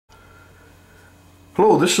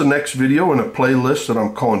Hello, this is the next video in a playlist that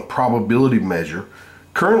I'm calling Probability Measure.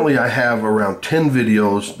 Currently I have around 10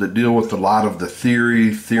 videos that deal with a lot of the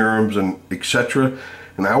theory, theorems, and etc.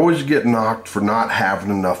 And I always get knocked for not having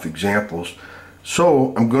enough examples.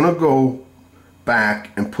 So I'm going to go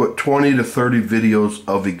back and put 20 to 30 videos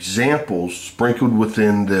of examples sprinkled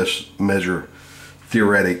within this measure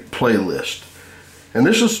theoretic playlist. And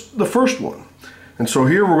this is the first one. And so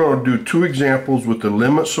here we're going to do two examples with the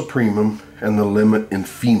limit supremum and the limit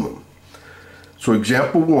infimum. So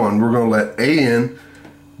example one, we're going to let AN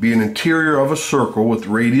be an interior of a circle with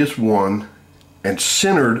radius 1 and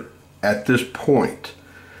centered at this point.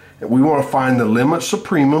 And we want to find the limit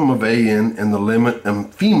supremum of AN and the limit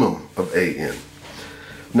infimum of AN.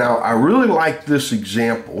 Now I really like this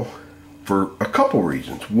example for a couple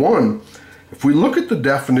reasons. One, if we look at the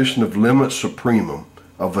definition of limit supremum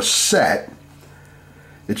of a set,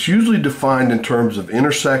 it's usually defined in terms of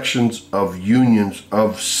intersections of unions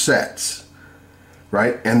of sets,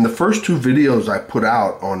 right? And the first two videos I put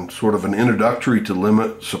out on sort of an introductory to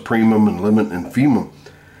limit supremum and limit infimum,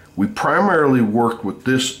 we primarily worked with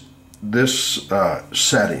this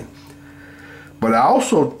setting. But I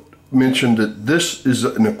also mentioned that this is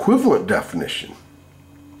an equivalent definition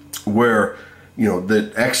where, you know,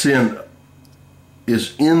 that xn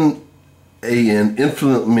is in AN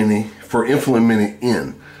infinite many for infinite many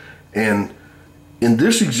n. And in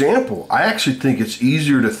this example, I actually think it's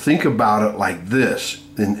easier to think about it like this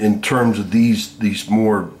in terms of these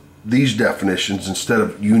definitions instead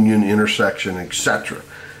of union, intersection, etc.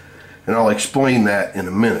 And I'll explain that in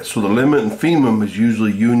a minute. So the limit infimum is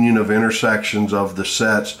usually union of intersections of the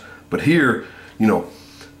sets, but here, you know,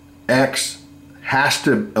 x has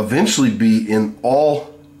to eventually be in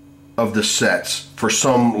all of the sets for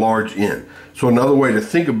some large n. So another way to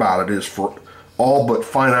think about it is for all but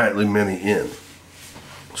finitely many n.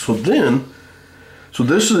 So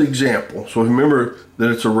this is an example. So remember that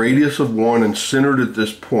it's a radius of 1 and centered at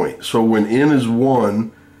this point. So when n is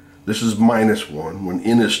 1, this is minus 1. When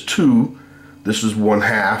n is 2, this is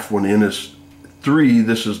 1/2. When n is 3,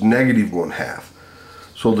 this is negative 1/2.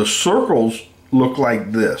 So the circles look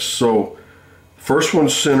like this. So first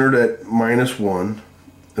one's centered at minus 1,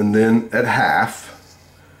 and then at half,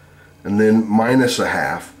 and then minus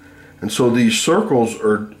 1/2. And so these circles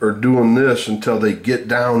are doing this until they get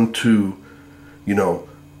down to, you know,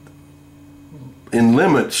 in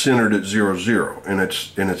limit centered at 0, 0, and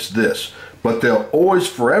it's this. But they'll always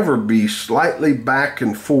forever be slightly back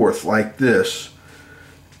and forth like this,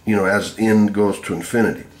 you know, as n goes to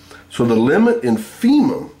infinity. So the limit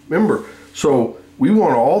infimum, remember, so we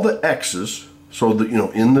want all the x's, so that, you know,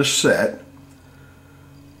 in this set,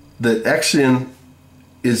 that xn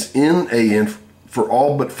is in AN for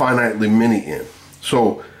all but finitely many n.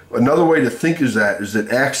 So another way to think is that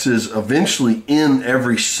x is eventually in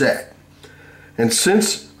every set. And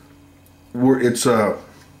since we're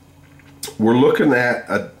looking at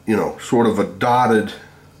a, you know, sort of a dotted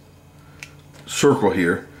circle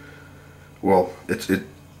here, well,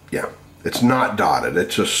 it's not dotted,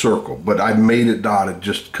 it's a circle, but I made it dotted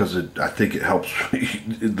just because I think it helps.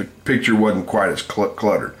 The picture wasn't quite as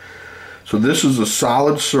cluttered. So this is a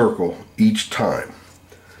solid circle each time.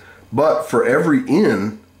 But for every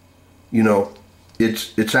n, you know,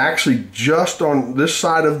 it's actually just on this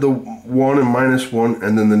side of the 1 and minus 1,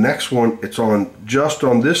 and then the next one, it's on just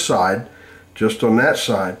on this side, just on that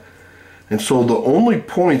side. And so the only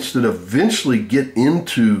points that eventually get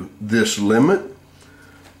into this limit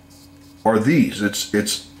are these.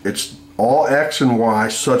 It's all x and y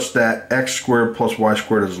such that x squared plus y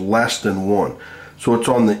squared is less than 1. So it's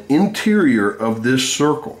on the interior of this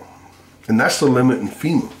circle, and that's the limit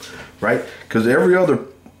infimum, right? Because every other,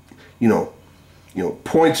 you know,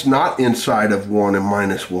 points not inside of 1 and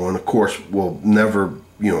minus 1, of course, will never,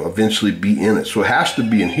 you know, eventually be in it. So it has to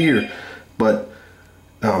be in here, but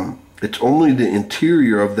it's only the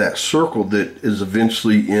interior of that circle that is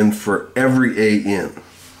eventually in for every AN.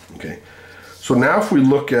 Okay. So now if we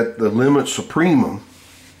look at the limit supremum,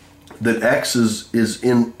 that x is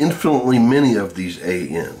in infinitely many of these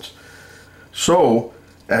ANs. So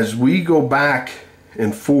as we go back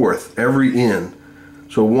and forth every n,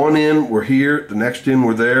 so one n we're here, the next n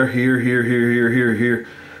we're there, here, here, here, here, here, here.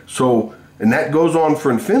 So, and that goes on for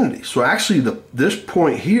infinity. So actually this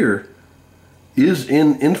point here is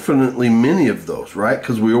in infinitely many of those, right?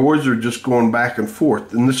 Because we always are just going back and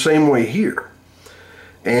forth in the same way here.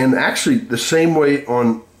 And actually the same way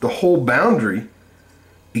on the whole boundary,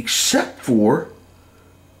 except for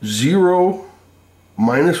 0,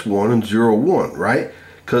 minus 1, and 0, 1, right?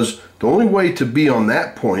 Because the only way to be on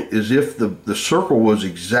that point is if the circle was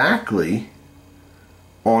exactly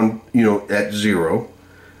on, you know, at 0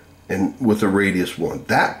 and with a radius 1.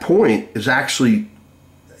 That point is actually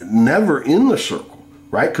never in the circle,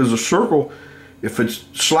 right? Because the circle, if it's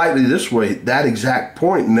slightly this way, that exact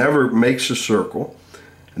point never makes a circle.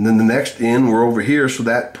 And then the next n, we're over here, so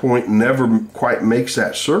that point never quite makes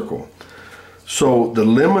that circle. So the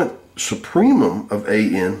limit supremum of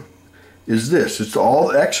an is this. It's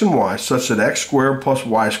all x and y such that x squared plus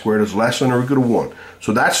y squared is less than or equal to 1.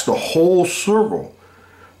 So that's the whole circle.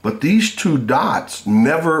 But these two dots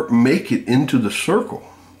never make it into the circle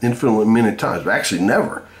infinitely many times, but actually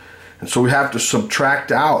never. And so we have to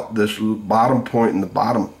subtract out this bottom point and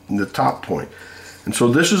the top point. And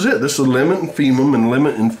so this is it. This is the limit infimum and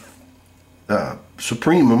limit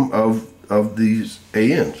supremum of these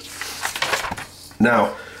ANs.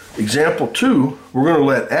 Now, example 2, we're going to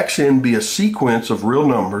let xn be a sequence of real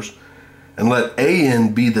numbers and let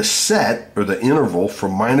an be the set or the interval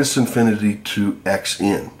from minus infinity to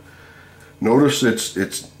xn. Notice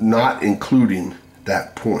it's not including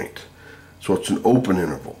that point. So it's an open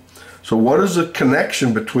interval. So what is the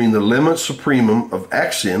connection between the limit supremum of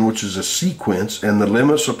xn, which is a sequence, and the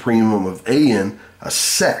limit supremum of an, a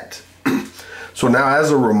set? So now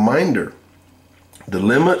as a reminder, the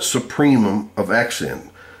limit supremum of xn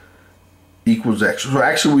equals x. So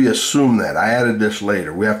actually we assume that. I added this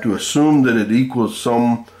later. We have to assume that it equals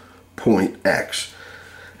some point x.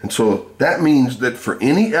 And so that means that for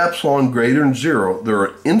any epsilon greater than 0, there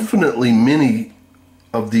are infinitely many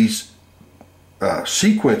of these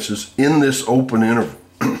sequences in this open interval.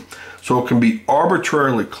 So it can be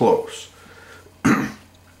arbitrarily close.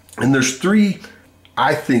 And there's 3,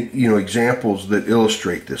 I think, examples that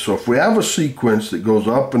illustrate this. So if we have a sequence that goes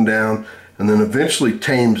up and down and then eventually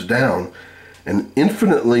tames down, and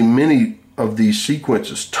infinitely many of these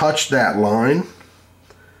sequences touch that line,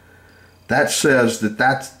 that says that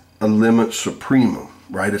that's a limit supremum,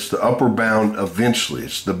 right? It's the upper bound eventually.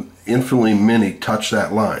 It's the infinitely many touch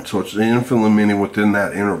that line. So it's infinitely many within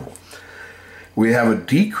that interval. We have a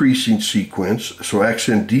decreasing sequence, so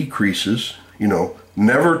xn decreases,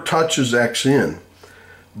 never touches xn,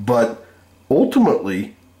 but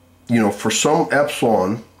ultimately, for some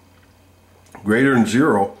epsilon greater than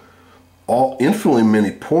 0, all infinitely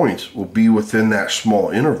many points will be within that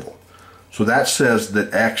small interval. So that says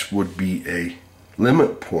that x would be a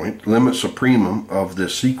limit point, limit supremum of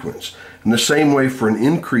this sequence. In the same way for an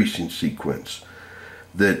increasing sequence,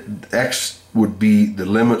 that x would be the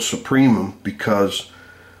limit supremum because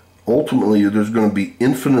ultimately there's going to be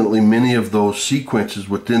infinitely many of those sequences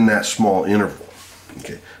within that small interval.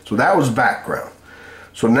 Okay, so that was background.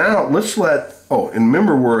 So now let's and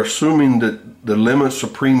remember we're assuming that the limit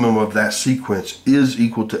supremum of that sequence is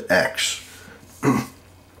equal to x.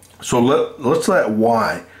 So let's let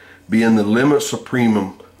y be in the limit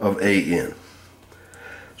supremum of an.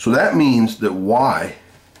 So that means that y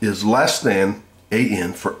is less than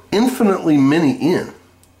an for infinitely many n.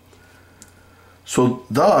 So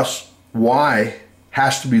thus y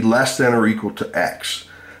has to be less than or equal to x.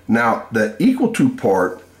 Now that equal to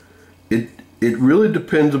part, it really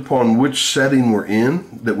depends upon which setting we're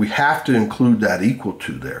in, that we have to include that equal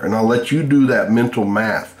to there. And I'll let you do that mental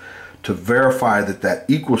math to verify that that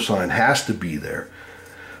equal sign has to be there.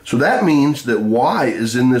 So that means that y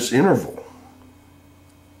is in this interval.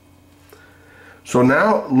 So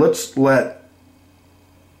now let's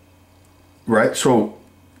so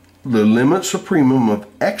the limit supremum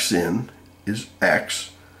of xn is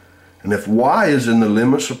x. And if y is in the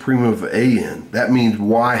limit supremum of an, that means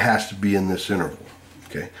y has to be in this interval.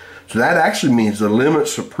 Okay, so that actually means the limit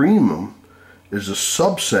supremum is a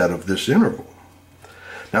subset of this interval.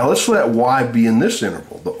 Now let's let y be in this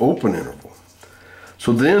interval, the open interval.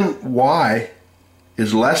 So then y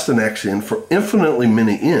is less than xn for infinitely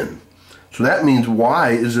many n. So that means y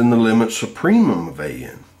is in the limit supremum of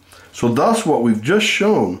an. So thus what we've just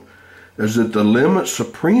shown is that the limit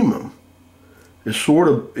supremum is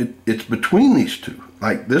it's between these two.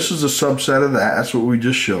 Like this is a subset of that, that's what we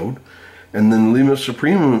just showed. And then limit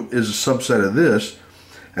supremum is a subset of this.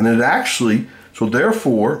 And it actually, so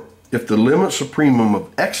therefore, if the limit supremum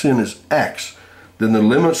of xn is x, then the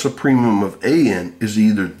limit supremum of an is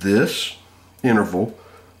either this interval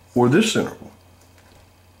or this interval.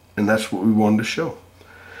 And that's what we wanted to show.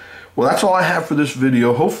 Well, that's all I have for this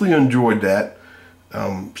video. Hopefully you enjoyed that.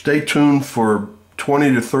 Stay tuned for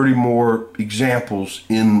 20 to 30 more examples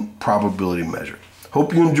in probability measure.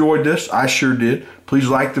 Hope you enjoyed this. I sure did. Please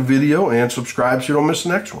like the video and subscribe so you don't miss the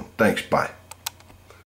next one. Thanks. Bye.